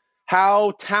NFL,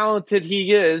 how talented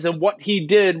he is and what he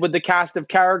did with the cast of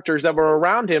characters that were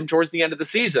around him towards the end of the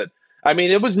season. I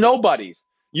mean, it was nobody's.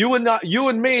 You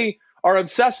and me are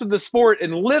obsessed with the sport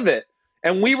and live it.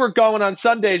 And we were going on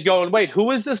Sundays going, wait,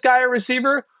 who is this guy a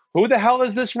receiver? Who the hell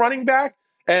is this running back?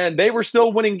 and they were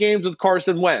still winning games with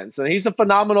Carson Wentz. And he's a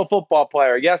phenomenal football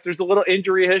player. Yes, there's a little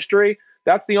injury history.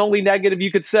 That's the only negative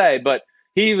you could say. But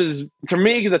he was, to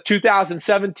me, the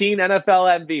 2017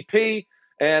 NFL MVP.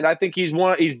 And I think he's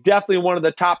definitely one of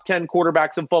the top 10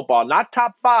 quarterbacks in football. Not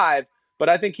top 5, but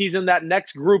I think he's in that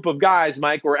next group of guys,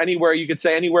 Mike, or anywhere you could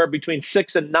say anywhere between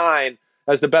 6 and 9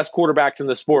 as the best quarterbacks in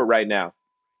the sport right now.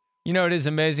 You know, it is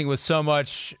amazing with so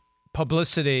much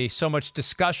publicity, so much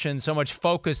discussion, so much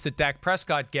focus that Dak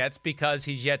Prescott gets because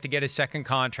he's yet to get his second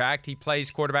contract. He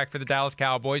plays quarterback for the Dallas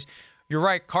Cowboys. You're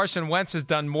right, Carson Wentz has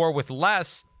done more with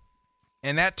less.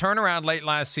 And that turnaround late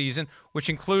last season, which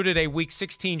included a Week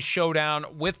 16 showdown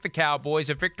with the Cowboys,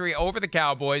 a victory over the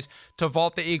Cowboys to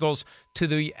vault the Eagles to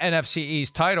the NFC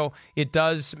East title, it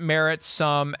does merit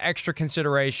some extra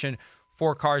consideration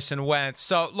for Carson Wentz.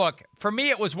 So, look, for me,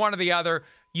 it was one or the other.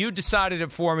 You decided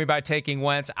it for me by taking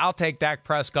Wentz. I'll take Dak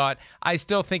Prescott. I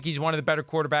still think he's one of the better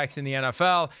quarterbacks in the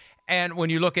NFL. And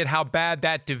when you look at how bad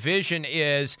that division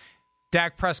is,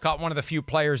 Dak Prescott, one of the few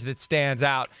players that stands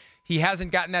out. He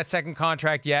hasn't gotten that second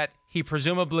contract yet. He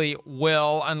presumably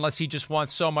will, unless he just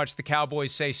wants so much the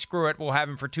Cowboys say, screw it, we'll have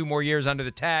him for 2 more years under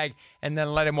the tag and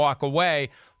then let him walk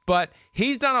away. But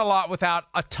he's done a lot without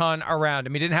a ton around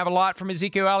him. He didn't have a lot from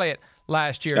Ezekiel Elliott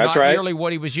last year. That's not right. nearly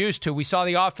what he was used to. We saw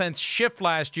the offense shift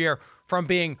last year from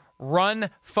being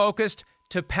run-focused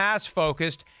to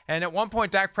pass-focused. And at one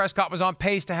point, Dak Prescott was on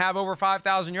pace to have over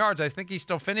 5,000 yards. I think he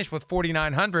still finished with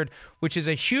 4,900, which is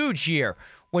a huge year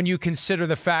when you consider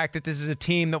the fact that this is a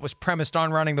team that was premised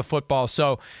on running the football.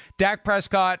 So Dak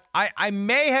Prescott, I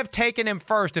may have taken him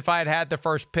first if I had had the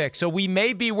first pick. So we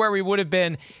may be where we would have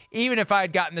been even if I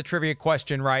had gotten the trivia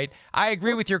question right. I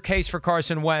agree with your case for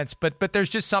Carson Wentz, but there's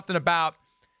just something about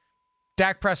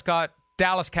Dak Prescott,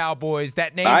 Dallas Cowboys.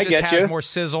 That name just has more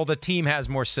sizzle. The team has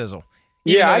more sizzle.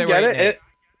 Yeah, I get it.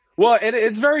 Well,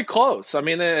 it's very close. I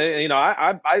mean, again,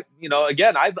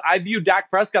 I view Dak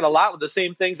Prescott a lot with the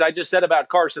same things I just said about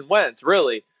Carson Wentz,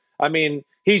 really. I mean,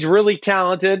 he's really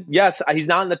talented. Yes, he's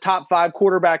not in the top 5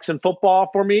 quarterbacks in football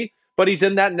for me, but he's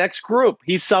in that next group.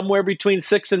 He's somewhere between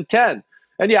 6 and 10.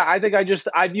 And yeah, I think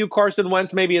I view Carson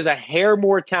Wentz maybe as a hair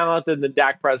more talented than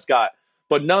Dak Prescott.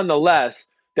 But nonetheless,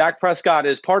 Dak Prescott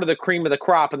is part of the cream of the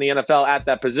crop in the NFL at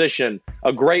that position,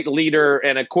 a great leader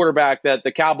and a quarterback that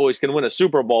the Cowboys can win a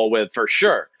Super Bowl with for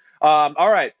sure. All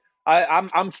right,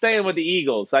 I'm staying with the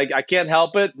Eagles. I can't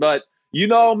help it, but you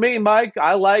know me, Mike.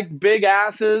 I like big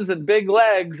asses and big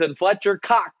legs, and Fletcher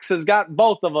Cox has got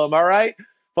both of them, all right?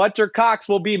 Fletcher Cox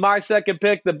will be my second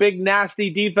pick, the big, nasty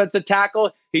defensive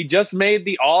tackle. He just made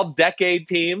the all-decade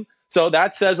team, so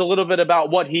that says a little bit about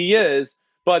what he is.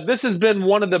 But this has been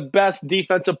one of the best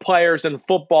defensive players in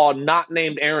football, not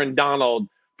named Aaron Donald,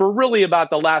 for really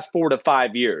about the last 4 to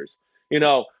 5 years. You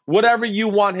know, whatever you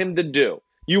want him to do.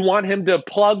 You want him to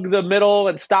plug the middle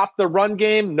and stop the run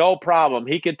game? No problem.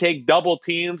 He could take double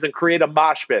teams and create a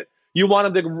mosh pit. You want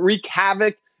him to wreak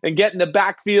havoc and get in the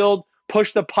backfield,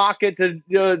 push the pocket to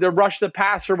rush the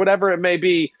pass or whatever it may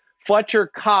be. Fletcher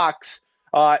Cox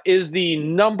is the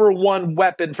number one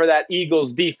weapon for that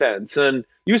Eagles defense. And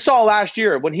you saw last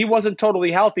year when he wasn't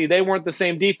totally healthy, they weren't the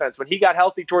same defense. When he got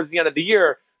healthy towards the end of the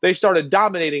year, they started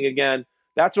dominating again.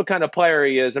 That's what kind of player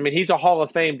he is. I mean, he's a Hall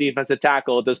of Fame defensive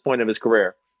tackle at this point of his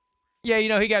career. Yeah, you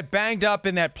know, he got banged up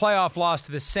in that playoff loss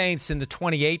to the Saints in the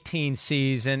 2018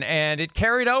 season, and it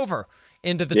carried over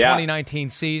into the 2019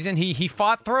 season. He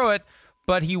fought through it,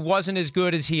 but he wasn't as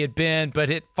good as he had been, but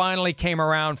it finally came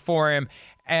around for him.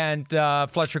 And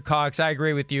Fletcher Cox, I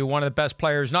agree with you, one of the best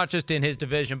players, not just in his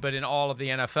division, but in all of the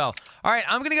NFL. All right,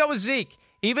 I'm going to go with Zeke.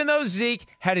 Even though Zeke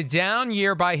had a down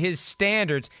year by his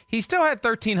standards, he still had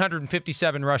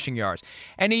 1,357 rushing yards.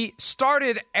 And he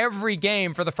started every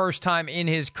game for the first time in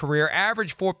his career,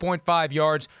 averaged 4.5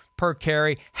 yards per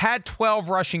carry, had 12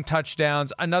 rushing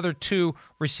touchdowns, another 2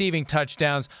 receiving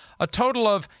touchdowns, a total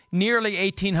of nearly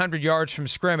 1,800 yards from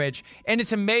scrimmage. And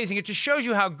it's amazing. It just shows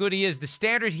you how good he is. The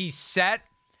standard he set,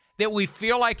 that we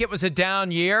feel like it was a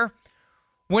down year,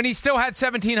 when he still had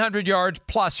 1,700 yards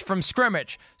plus from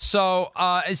scrimmage. So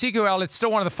Ezekiel Elliott's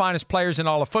still one of the finest players in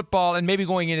all of football, and maybe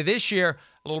going into this year,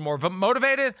 a little more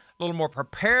motivated, a little more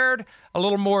prepared, a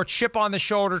little more chip on the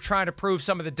shoulder, trying to prove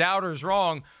some of the doubters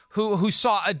wrong who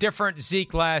saw a different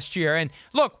Zeke last year. And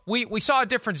look, we saw a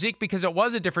different Zeke because it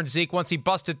was a different Zeke once he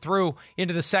busted through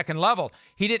into the second level.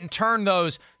 He didn't turn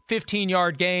those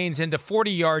 15-yard gains into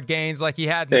 40-yard gains like he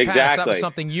had in the past. That was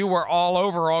something you were all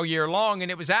over all year long,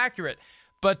 and it was accurate.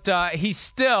 But he's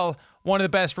still one of the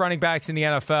best running backs in the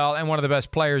NFL and one of the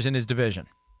best players in his division.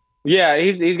 Yeah,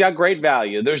 he's got great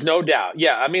value. There's no doubt.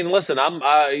 Yeah, I mean, listen,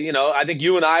 I think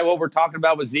you and I, what we're talking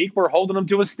about with Zeke, we're holding him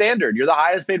to a standard. You're the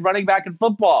highest paid running back in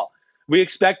football. We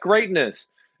expect greatness.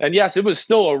 And yes, it was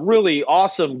still a really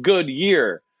awesome, good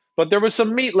year, but there was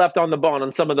some meat left on the bone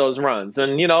on some of those runs.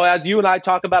 And, as you and I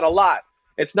talk about a lot,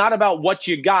 it's not about what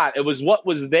you got. It was what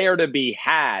was there to be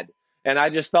had. And I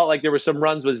just felt like there were some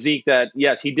runs with Zeke that,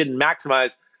 yes, he didn't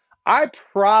maximize. I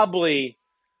probably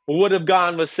would have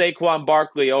gone with Saquon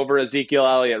Barkley over Ezekiel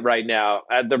Elliott right now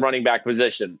at the running back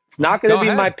position. It's not going to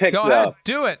be my pick, though. Go ahead.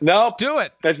 Do it. Nope. Do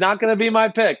it. It's not going to be my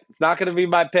pick. It's not going to be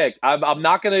my pick. I'm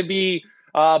not going to be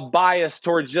biased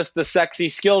towards just the sexy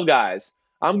skill guys.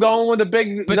 I'm going with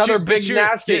another big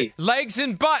nasty. Legs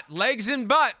and butt.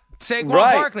 Saquon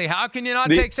Barkley. How can you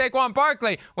not take Saquon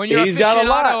Barkley when you're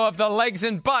aficionado of the legs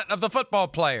and butt of the football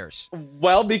players?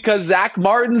 Well, because Zach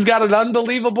Martin's got an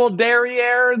unbelievable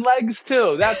derriere and legs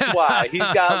too. That's why. He's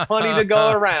got plenty to go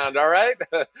around, all right?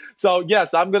 So,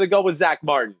 yes, I'm going to go with Zach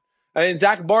Martin. I mean,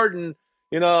 Zach Martin,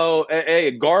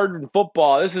 a guard in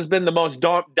football, this has been the most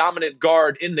dominant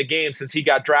guard in the game since he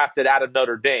got drafted out of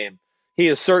Notre Dame. He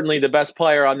is certainly the best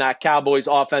player on that Cowboys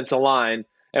offensive line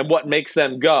and what makes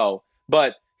them go.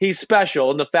 But he's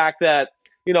special in the fact that,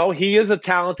 he is a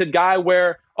talented guy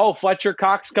where, Fletcher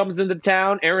Cox comes into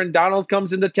town, Aaron Donald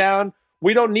comes into town.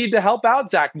 We don't need to help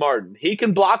out Zach Martin. He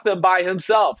can block them by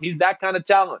himself. He's that kind of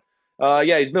talent.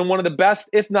 He's been one of the best,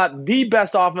 if not the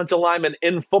best offensive lineman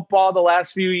in football the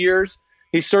last few years.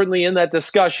 He's certainly in that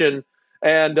discussion.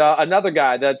 And another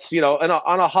guy that's,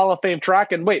 on a Hall of Fame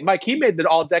track. And wait, Mike, he made the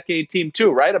all-decade team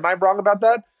too, right? Am I wrong about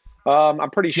that?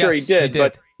 I'm pretty sure he did.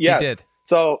 But yeah, he did.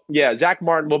 So, yeah, Zach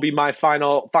Martin will be my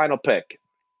final pick.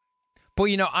 But,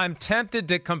 I'm tempted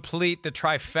to complete the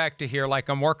trifecta here, like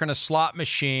I'm working a slot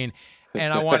machine,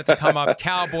 and I want it to come up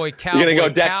Cowboy. You're going to go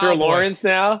Dexter Cowboy. Lawrence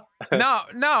now?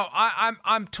 No,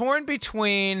 I'm torn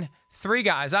between three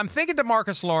guys. I'm thinking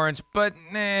DeMarcus Lawrence, but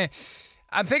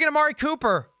I'm thinking Amari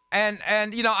Cooper. And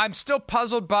I'm still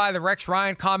puzzled by the Rex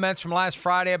Ryan comments from last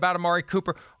Friday about Amari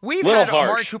Cooper. We've had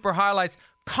Amari Cooper highlights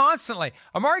constantly.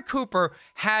 Amari Cooper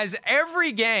has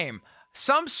every game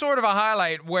some sort of a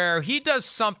highlight where he does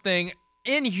something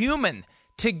inhuman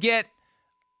to get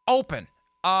open.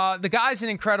 The guy's an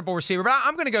incredible receiver, but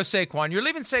I'm going to go Saquon. You're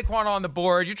leaving Saquon on the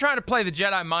board. You're trying to play the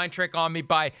Jedi mind trick on me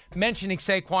by mentioning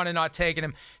Saquon and not taking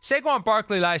him. Saquon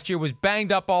Barkley last year was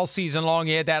banged up all season long.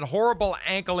 He had that horrible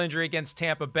ankle injury against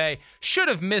Tampa Bay. Should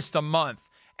have missed a month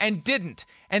and didn't,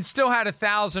 and still had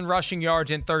 1,000 rushing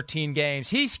yards in 13 games.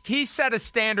 He set a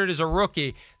standard as a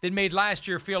rookie that made last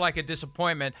year feel like a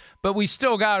disappointment, but we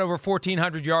still got over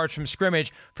 1,400 yards from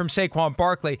scrimmage from Saquon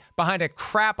Barkley behind a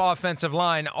crap offensive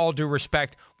line, all due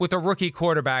respect, with a rookie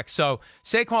quarterback. So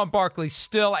Saquon Barkley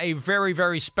still a very,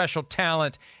 very special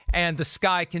talent, and the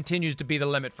sky continues to be the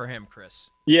limit for him,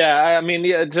 Chris. Yeah, I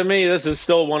mean, to me, this is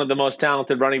still one of the most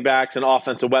talented running backs and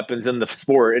offensive weapons in the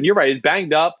sport. And you're right, he's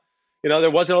banged up.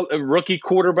 There wasn't a rookie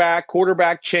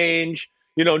quarterback change,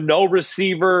 no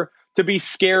receiver to be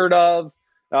scared of,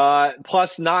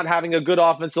 plus not having a good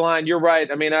offensive line. You're right.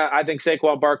 I mean, I think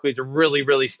Saquon Barkley is a really,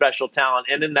 really special talent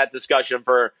and in that discussion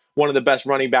for one of the best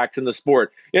running backs in the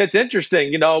sport. It's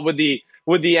interesting, with the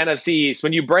NFC East.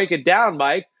 When you break it down,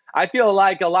 Mike, I feel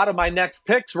like a lot of my next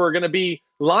picks were going to be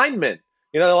linemen.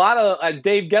 A lot of, as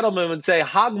Dave Gettleman would say,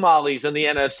 hog mollies in the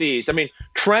NFC East. I mean,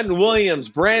 Trent Williams,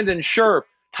 Brandon Scherf,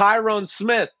 Tyrone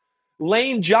Smith,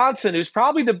 Lane Johnson, who's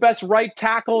probably the best right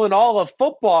tackle in all of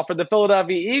football for the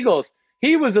Philadelphia Eagles.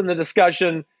 He was in the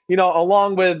discussion,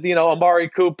 along with, Amari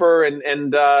Cooper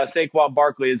and Saquon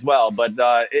Barkley as well. But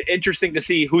interesting to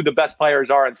see who the best players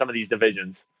are in some of these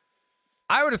divisions.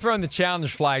 I would have thrown the challenge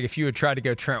flag if you had tried to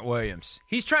go Trent Williams.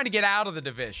 He's trying to get out of the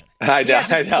division. He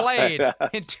hasn't played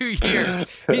in 2 years.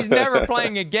 He's never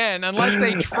playing again unless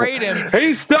they trade him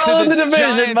He's still to in the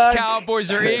division, Giants, Mike.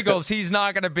 Cowboys, or Eagles. He's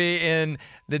not going to be in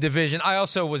the division. I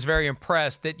also was very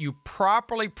impressed that you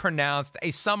properly pronounced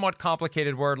a somewhat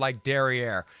complicated word like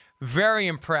derriere. Very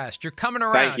impressed. You're coming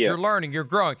around. You're learning. You're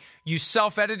growing. You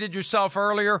self-edited yourself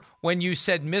earlier when you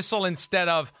said missile instead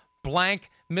of blank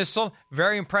missile.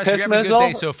 Very impressive. You're having a good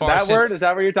day so far. That word? Is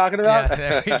that what you're talking about? Yeah,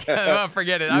 there you go. Well,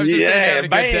 forget it. I was just saying you're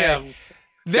having a good day.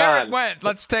 There it went.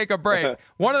 Let's take a break.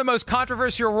 One of the most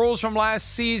controversial rules from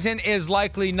last season is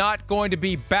likely not going to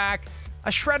be back.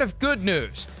 A shred of good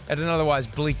news at an otherwise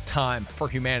bleak time for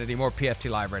humanity. More PFT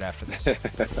Live right after this.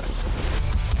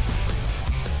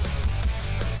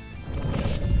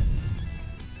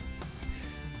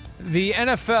 The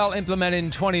NFL implemented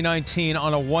in 2019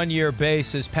 on a one-year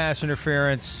basis pass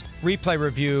interference replay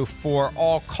review for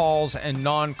all calls and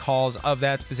non-calls of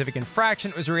that specific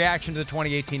infraction. It was a reaction to the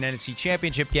 2018 NFC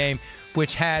Championship game,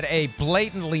 which had a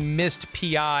blatantly missed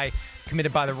PI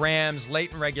committed by the Rams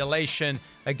late in regulation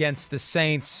against the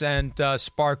Saints and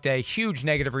sparked a huge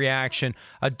negative reaction,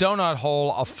 a donut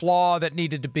hole, a flaw that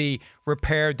needed to be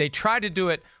repaired. They tried to do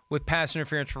it with pass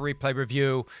interference for replay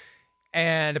review.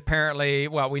 And apparently,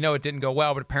 well, we know it didn't go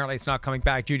well, but apparently it's not coming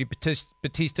back. Judy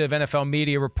Batista of NFL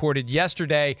Media reported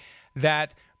yesterday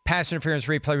that pass interference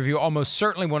replay review almost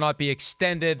certainly will not be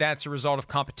extended. That's a result of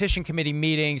competition committee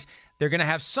meetings. They're going to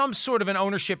have some sort of an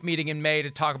ownership meeting in May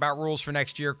to talk about rules for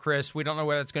next year, Chris. We don't know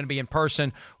whether it's going to be in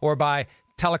person or by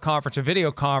teleconference or video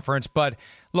conference. But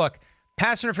look,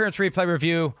 pass interference replay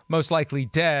review, most likely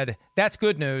dead. That's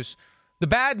good news. The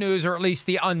bad news, or at least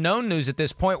the unknown news at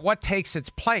this point, what takes its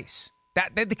place?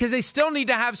 Because they still need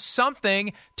to have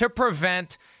something to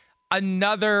prevent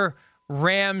another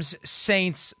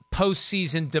Rams-Saints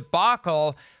postseason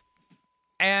debacle.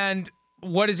 And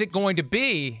what is it going to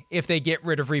be if they get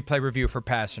rid of replay review for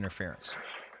pass interference?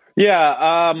 Yeah,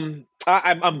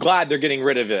 I'm glad they're getting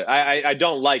rid of it. I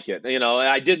don't like it.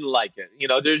 I didn't like it.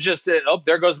 There's just,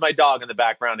 there goes my dog in the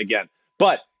background again.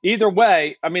 But either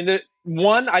way, I mean,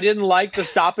 one, I didn't like the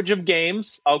stoppage of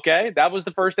games. Okay, that was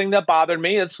the first thing that bothered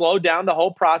me. It slowed down the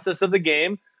whole process of the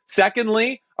game.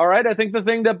 Secondly, all right, I think the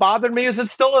thing that bothered me is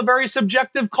it's still a very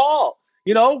subjective call.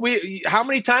 How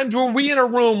many times were we in a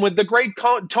room with the great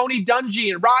Tony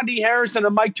Dungy and Rodney Harrison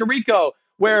and Mike Tirico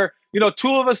where,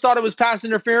 two of us thought it was pass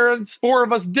interference, four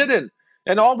of us didn't.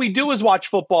 And all we do is watch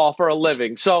football for a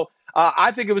living. So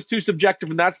I think it was too subjective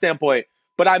from that standpoint.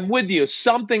 But I'm with you.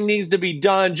 Something needs to be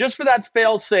done just for that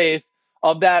fail-safe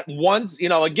of that once.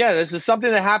 Again, this is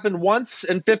something that happened once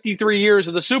in 53 years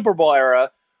of the Super Bowl era.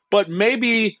 But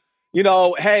maybe,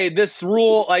 hey, this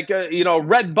rule, like,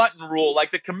 red button rule,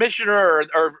 like the commissioner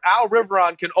or Al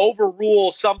Riveron can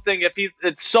overrule something if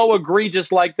it's so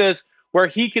egregious like this, where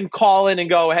he can call in and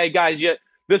go, hey, guys,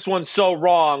 this one's so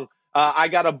wrong. I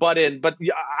got to butt in. But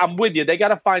I'm with you. They got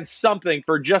to find something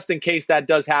for just in case that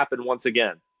does happen once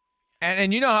again.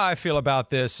 And you know how I feel about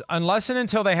this. Unless and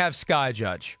until they have Sky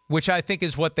Judge, which I think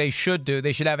is what they should do.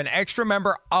 They should have an extra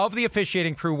member of the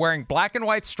officiating crew wearing black and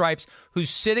white stripes who's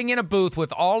sitting in a booth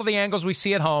with all of the angles we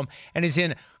see at home and is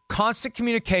in constant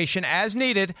communication as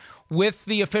needed with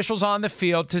the officials on the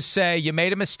field to say, you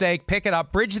made a mistake, pick it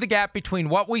up, bridge the gap between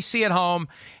what we see at home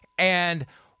and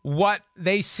what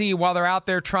they see while they're out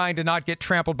there trying to not get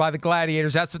trampled by the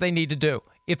gladiators. That's what they need to do.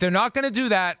 If they're not going to do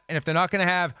that, and if they're not going to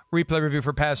have replay review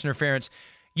for pass interference,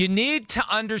 you need to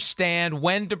understand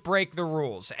when to break the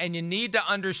rules. And you need to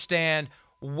understand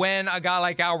when a guy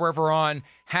like Al Riveron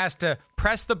has to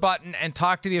press the button and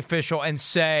talk to the official and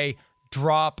say,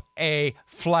 drop a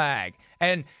flag.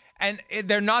 And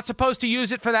they're not supposed to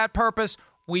use it for that purpose.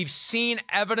 We've seen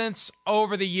evidence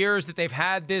over the years that they've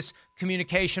had this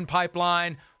communication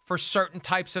pipeline for certain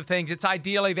types of things. It's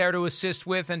ideally there to assist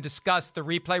with and discuss the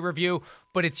replay review,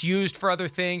 but it's used for other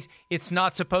things. It's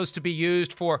not supposed to be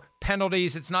used for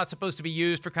penalties. It's not supposed to be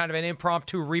used for kind of an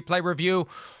impromptu replay review.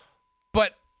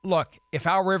 But look, if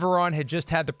Al Riveron had just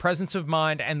had the presence of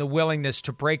mind and the willingness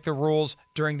to break the rules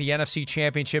during the NFC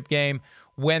Championship game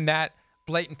when that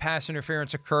blatant pass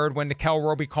interference occurred, when Nickel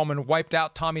Roby-Coleman wiped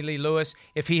out Tommy Lee Lewis,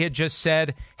 if he had just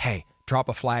said, hey, drop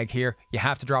a flag here, you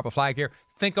have to drop a flag here,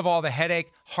 think of all the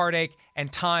headache, heartache,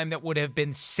 and time that would have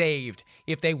been saved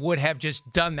if they would have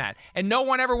just done that. And no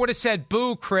one ever would have said,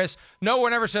 boo, Chris. No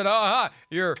one ever said,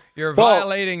 you're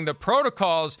violating the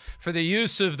protocols for the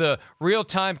use of the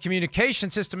real-time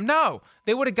communication system. No,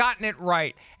 they would have gotten it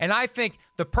right. And I think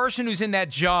the person who's in that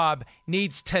job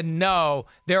needs to know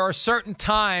there are certain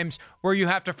times where you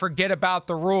have to forget about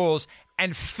the rules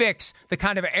and fix the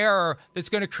kind of error that's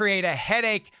going to create a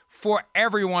headache for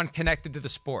everyone connected to the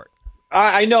sport.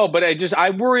 I know, but I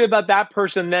worry about that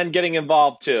person then getting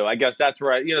involved too. I guess that's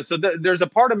right. So there's a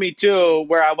part of me too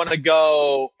where I want to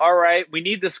go, all right, we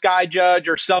need the Sky Judge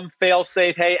or some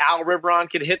fail-safe. Hey, Al Riveron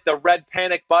can hit the red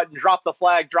panic button, drop the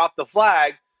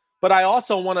flag. But I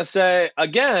also want to say,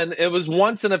 again, it was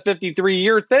once in a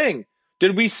 53-year thing.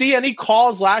 Did we see any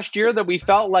calls last year that we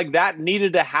felt like that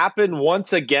needed to happen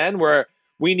once again where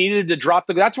we needed to drop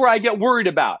that's where I get worried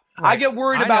about. Right. I get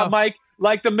worried about, Mike,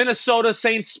 like the Minnesota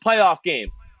Saints playoff game,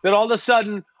 that all of a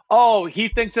sudden, he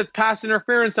thinks it's pass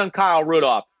interference on Kyle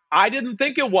Rudolph. I didn't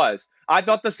think it was. I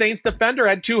thought the Saints defender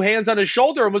had two hands on his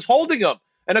shoulder and was holding him.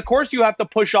 And, of course, you have to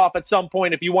push off at some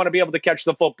point if you want to be able to catch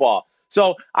the football.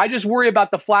 So I just worry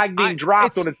about the flag being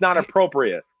dropped when it's not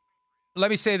appropriate. Let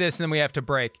me say this, and then we have to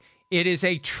break. It is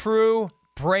a true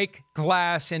break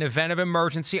glass in event of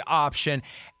emergency option,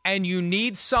 and you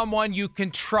need someone you can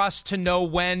trust to know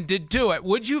when to do it.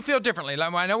 Would you feel differently?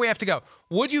 I know we have to go.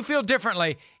 Would you feel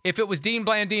differently if it was Dean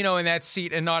Blandino in that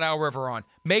seat and not Al Riveron,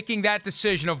 making that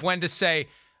decision of when to say,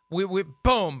 we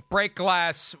boom, break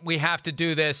glass, we have to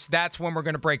do this, that's when we're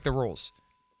going to break the rules?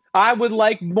 I would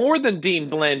like more than Dean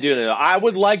Blandino. I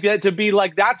would like that to be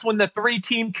like, that's when the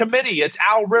 3-team committee, it's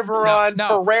Al Riveron,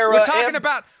 Ferreira. We're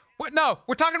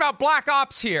talking about black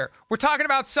ops here. We're talking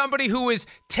about somebody who is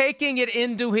taking it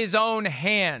into his own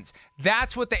hands.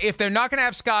 That's what if they're not going to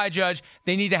have Sky Judge,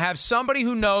 they need to have somebody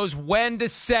who knows when to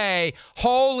say,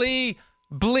 holy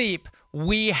bleep,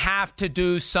 we have to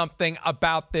do something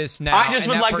about this now. I just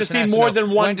would like to see more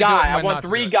than one guy. I want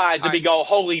 3 guys to be go,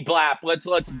 holy blap, let's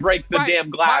break the damn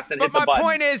glass and hit the button.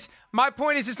 My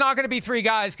point is it's not going to be 3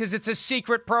 guys because it's a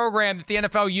secret program that the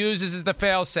NFL uses as the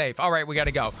fail-safe. All right, we got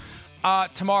to go.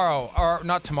 Tomorrow, or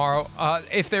not tomorrow,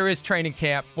 if there is training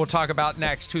camp, we'll talk about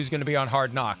next who's going to be on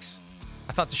Hard Knocks.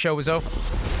 I thought the show was over.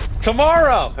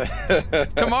 Tomorrow.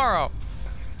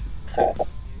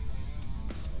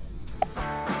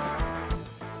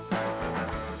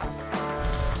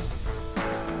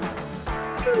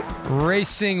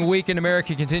 Racing Week in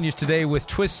America continues today with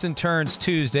Twists and Turns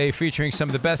Tuesday, featuring some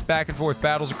of the best back-and-forth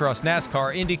battles across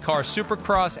NASCAR, IndyCar,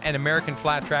 Supercross, and American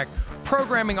Flat Track.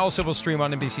 Programming also will stream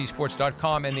on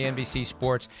NBCSports.com and the NBC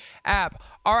Sports app.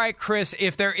 All right, Chris,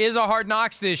 if there is a Hard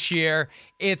Knocks this year,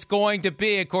 it's going to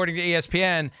be, according to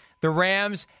ESPN, the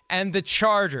Rams and the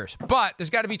Chargers. But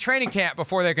there's got to be training camp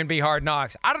before there can be Hard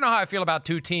Knocks. I don't know how I feel about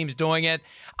 2 teams doing it.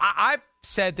 I've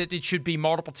said that it should be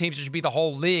multiple teams. It should be the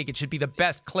whole league. It should be the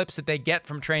best clips that they get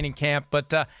from training camp.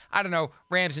 But I don't know,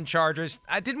 Rams and Chargers.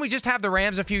 Didn't we just have the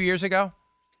Rams a few years ago?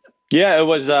 Yeah, it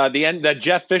was the end that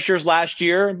Jeff Fisher's last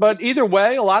year. But either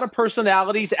way, a lot of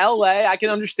personalities. LA, I can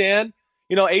understand.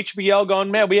 HBO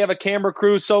going, man, we have a camera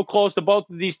crew so close to both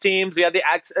of these teams. We have the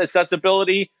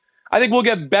accessibility. I think we'll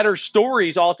get better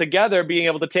stories altogether, being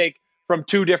able to take from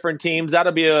 2 different teams.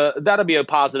 That'll be a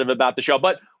positive about the show.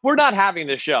 But we're not having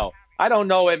this show. I don't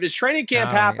know if it's training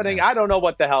camp happening. Yeah. I don't know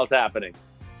what the hell's happening.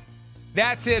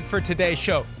 That's it for today's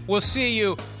show. We'll see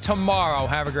you tomorrow.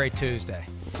 Have a great Tuesday.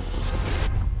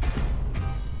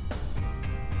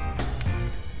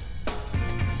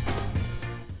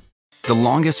 The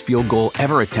longest field goal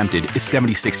ever attempted is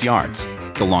 76 yards.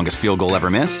 The longest field goal ever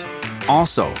missed?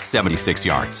 Also 76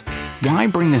 yards. Why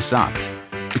bring this up?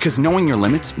 Because knowing your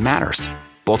limits matters,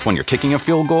 both when you're kicking a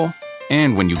field goal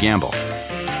and when you gamble.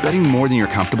 Betting more than you're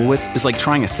comfortable with is like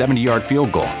trying a 70-yard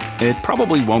field goal. It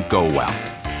probably won't go well.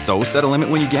 So set a limit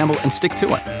when you gamble and stick to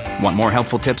it. Want more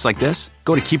helpful tips like this?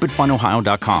 Go to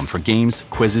keepitfunohio.com for games,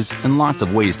 quizzes, and lots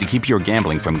of ways to keep your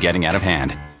gambling from getting out of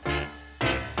hand.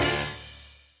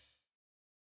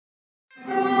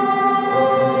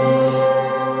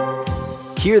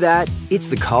 Hear that? It's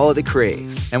the call of the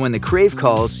Crave. And when the Crave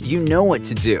calls, you know what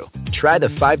to do. Try the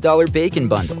 $5 Bacon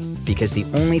Bundle. Because the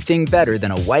only thing better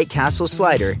than a White Castle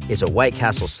slider is a White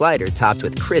Castle slider topped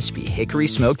with crispy hickory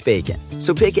smoked bacon.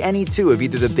 So pick any 2 of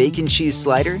either the Bacon Cheese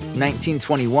Slider,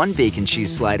 1921 Bacon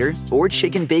Cheese Slider, or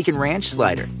Chicken Bacon Ranch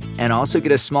Slider. And also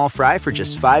get a small fry for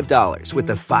just $5 with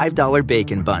the $5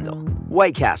 Bacon Bundle.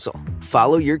 White Castle.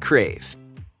 Follow your Crave.